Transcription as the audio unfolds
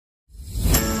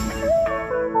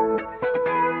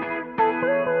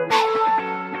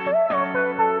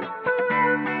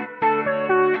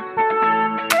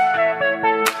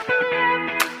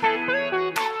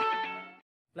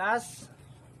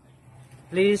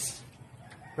Please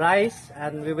rise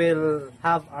and we will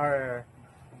have our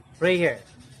prayer.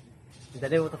 In the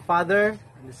name of the Father,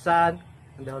 and the Son,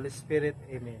 and the Holy Spirit.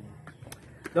 Amen.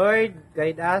 Lord,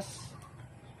 guide us.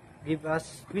 Give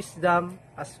us wisdom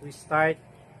as we start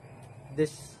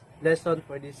this lesson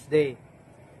for this day.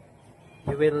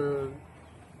 You will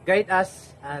guide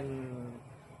us and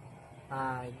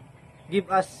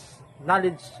give us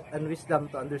knowledge and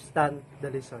wisdom to understand the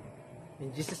lesson.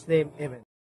 In Jesus' name, amen.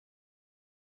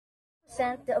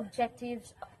 Present the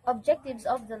objectives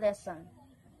of the lesson.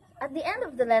 At the end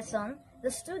of the lesson,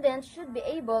 the student should be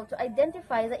able to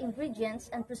identify the ingredients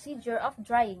and procedure of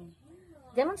drying,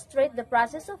 demonstrate the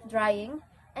process of drying,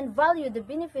 and value the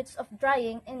benefits of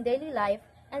drying in daily life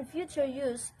and future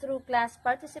use through class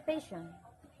participation.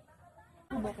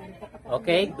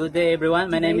 Okay, good day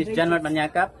everyone. My name is John Mart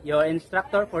Manyakap, your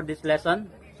instructor for this lesson.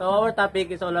 So our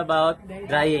topic is all about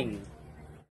drying.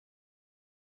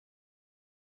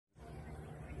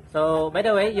 So by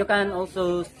the way, you can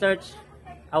also search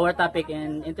our topic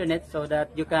in internet so that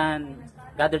you can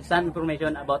gather some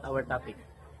information about our topic.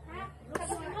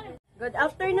 Good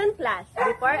afternoon, class.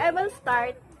 Before I will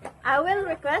start, I will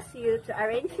request you to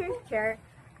arrange your chair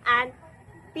and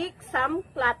pick some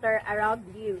clutter around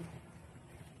you.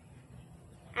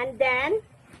 And then,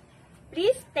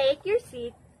 please take your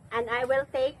seat and I will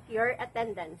take your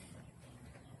attendance.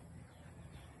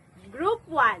 Group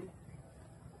 1,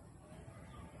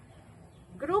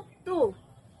 Group 2,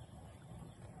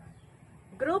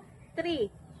 Group 3,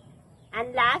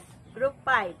 and last, Group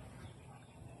 5.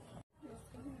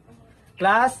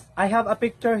 Class, I have a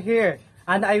picture here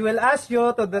and I will ask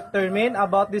you to determine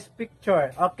about this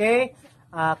picture. Okay?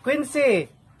 Quincy,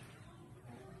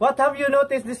 what have you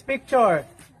noticed this picture?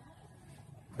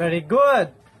 Very good.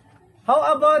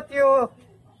 How about you,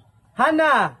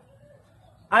 Hannah?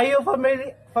 Are you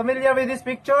familiar with this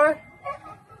picture?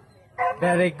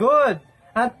 Very good.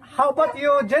 And how about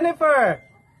you, Jennifer?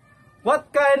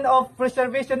 What kind of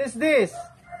preservation is this?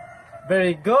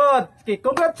 Very good. Okay,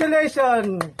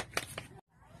 congratulations.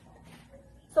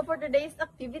 So for today's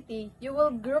activity, you will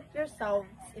group yourselves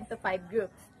into 5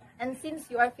 groups. And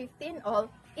since you are 15 all,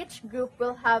 each group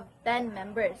will have 10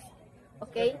 members.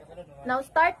 Okay? Now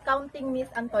start counting, Miss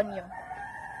Antonio.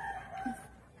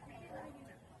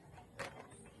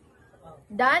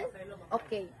 Done?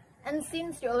 Okay. And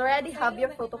since you already have your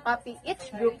photocopy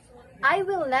each group, I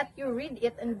will let you read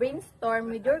it and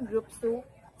brainstorm with your group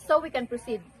so we can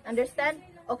proceed. Understand?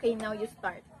 Okay, now you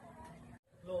start.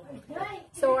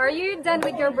 So are you done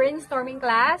with your brainstorming,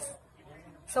 class?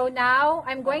 So now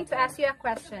I'm going to ask you a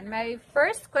question. My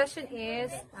first question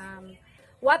is,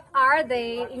 what are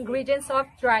the ingredients of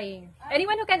drying?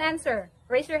 Anyone who can answer,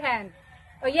 raise your hand.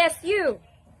 Oh yes, you.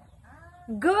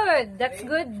 Good. That's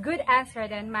good. Good answer.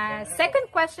 Then my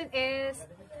second question is,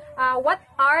 what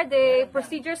are the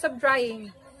procedures of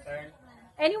drying?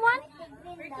 Anyone?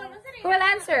 Who will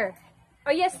answer?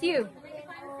 Oh yes, you.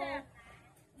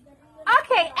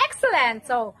 Okay, excellent.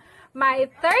 So my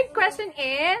third question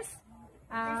is,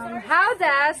 how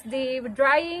does the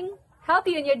drying help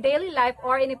you in your daily life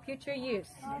or in a future use?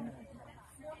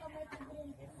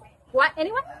 What?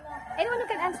 Anyone? Anyone who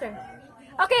can answer?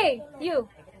 Okay, you.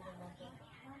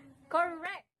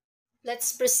 Correct.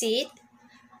 Let's proceed.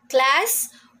 Class,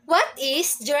 what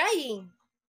is drying?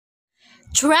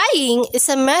 Drying is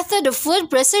a method of food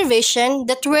preservation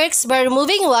that works by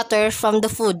removing water from the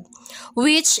food,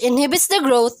 which inhibits the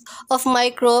growth of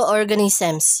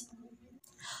microorganisms.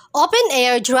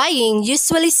 Open-air drying,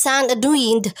 usually sun and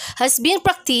wind, has been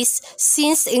practiced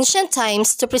since ancient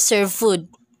times to preserve food.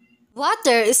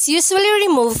 Water is usually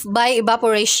removed by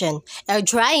evaporation, air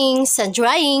drying, sun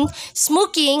drying,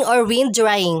 smoking, or wind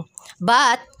drying.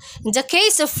 But in the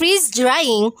case of freeze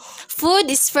drying,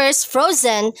 food is first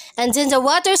frozen and then the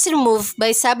water is removed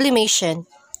by sublimation.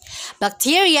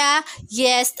 Bacteria,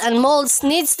 yeast, and molds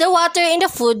needs the water in the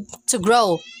food to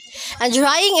grow, and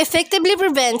drying effectively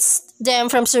prevents them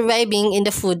from surviving in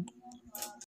the food.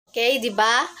 Okay,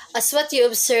 diba? As what you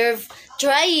observe,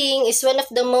 drying is one of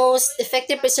the most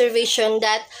effective preservation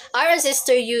that our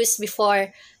ancestors used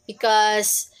before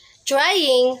because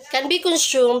drying can be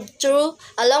consumed through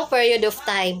a long period of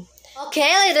time.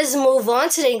 Okay, let us move on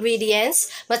to the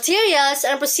ingredients, materials,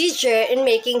 and procedure in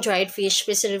making dried fish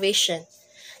preservation.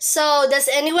 So, does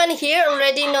anyone here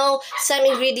already know some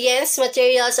ingredients,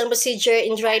 materials, and procedure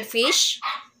in dried fish?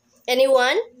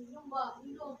 Anyone?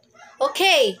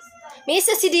 Okay, Ms.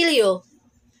 Asidilio,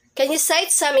 can you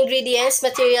cite some ingredients,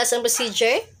 materials, and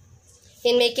procedure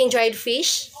in making dried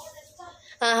fish?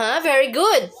 Very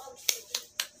good.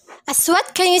 As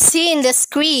what can you see in the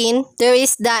screen, there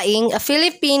is daing, a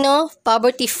Filipino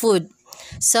poverty food.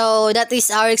 So that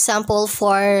is our example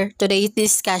for today's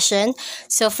discussion.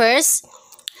 So first,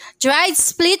 dried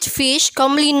split fish,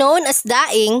 commonly known as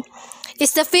daing,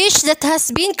 is the fish that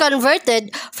has been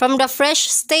converted from the fresh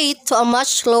state to a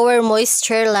much lower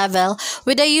moisture level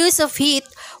with the use of heat,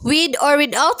 with or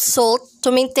without salt,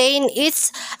 to maintain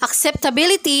its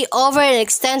acceptability over an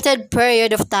extended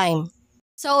period of time.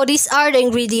 So these are the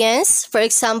ingredients. For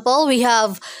example, we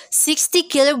have 60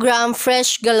 kilogram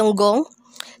fresh galunggong,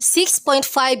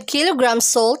 6.5 kilogram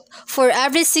salt for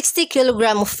every 60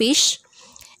 kilogram of fish,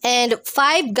 and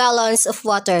 5 gallons of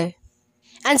water.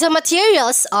 And the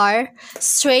materials are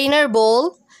strainer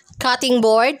bowl, cutting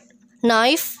board,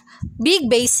 knife,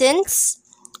 big basins,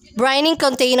 brining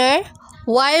container,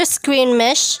 wire screen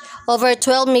mesh over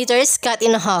 12 meters cut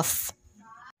in half.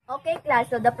 Okay,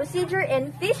 class. So the procedure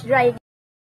in fish drying.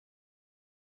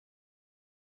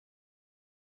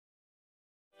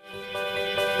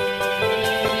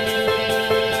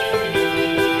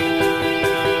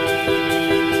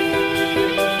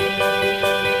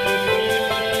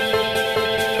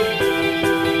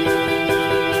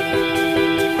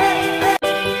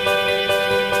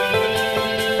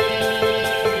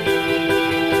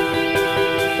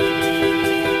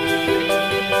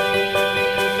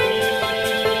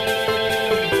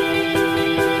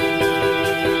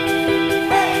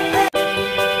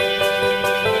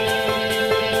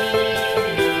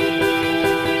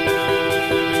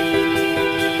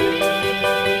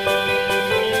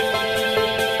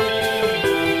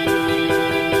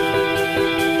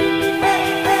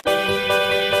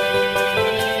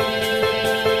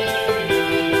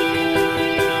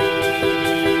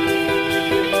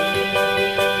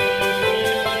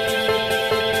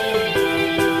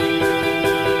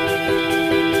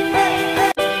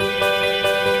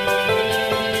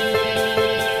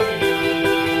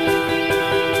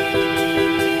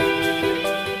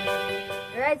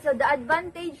 So the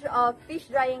advantage of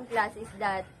fish drying class is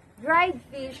that dried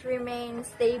fish remain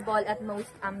stable at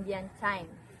most ambient time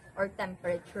or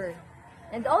temperature.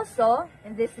 And also,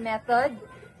 in this method,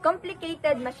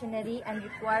 complicated machinery and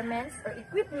requirements or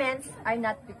equipments are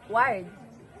not required.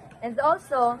 And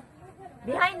also,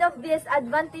 behind of these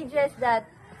advantages that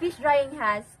fish drying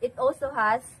has, it also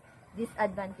has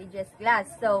disadvantages class.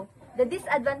 So, the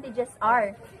disadvantages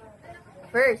are,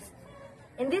 first,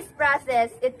 in this process,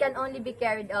 it can only be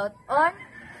carried out on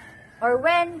or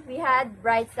when we had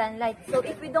bright sunlight. So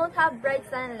if we don't have bright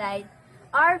sunlight,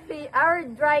 our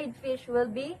dried fish will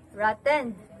be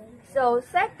rotten. So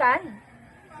second,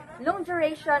 long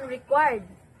duration required.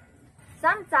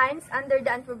 Sometimes under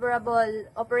the unfavorable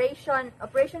operational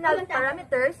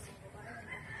parameters,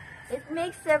 it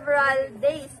makes several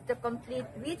days to complete,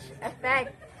 which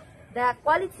affect the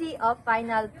quality of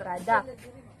final product.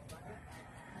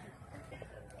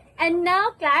 And now,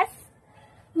 class,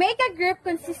 make a group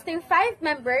consisting of 5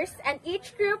 members, and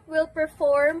each group will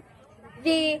perform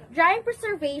the drying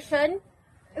preservation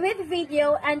with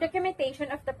video and documentation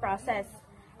of the process.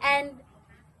 And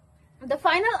the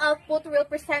final output will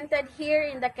be presented here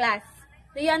in the class.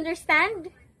 Do you understand?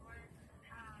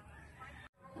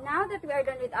 Now that we are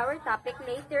done with our topic,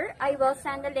 later I will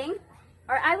send a link,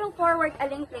 or I will forward a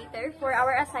link later for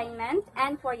our assignment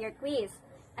and for your quiz.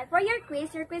 And for your quiz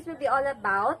will be all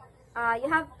about, you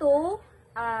have to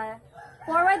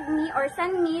forward me or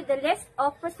send me the list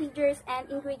of procedures and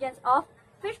ingredients of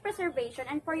fish preservation.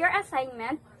 And for your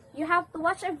assignment, you have to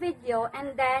watch a video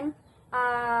and then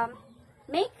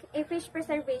make a fish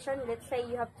preservation. Let's say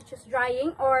you have to choose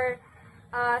drying or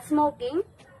smoking.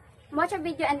 Watch a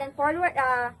video and then forward,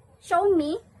 show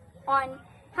me on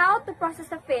how to process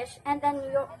the fish, and then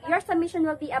your submission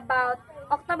will be about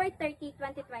October 30,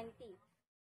 2020.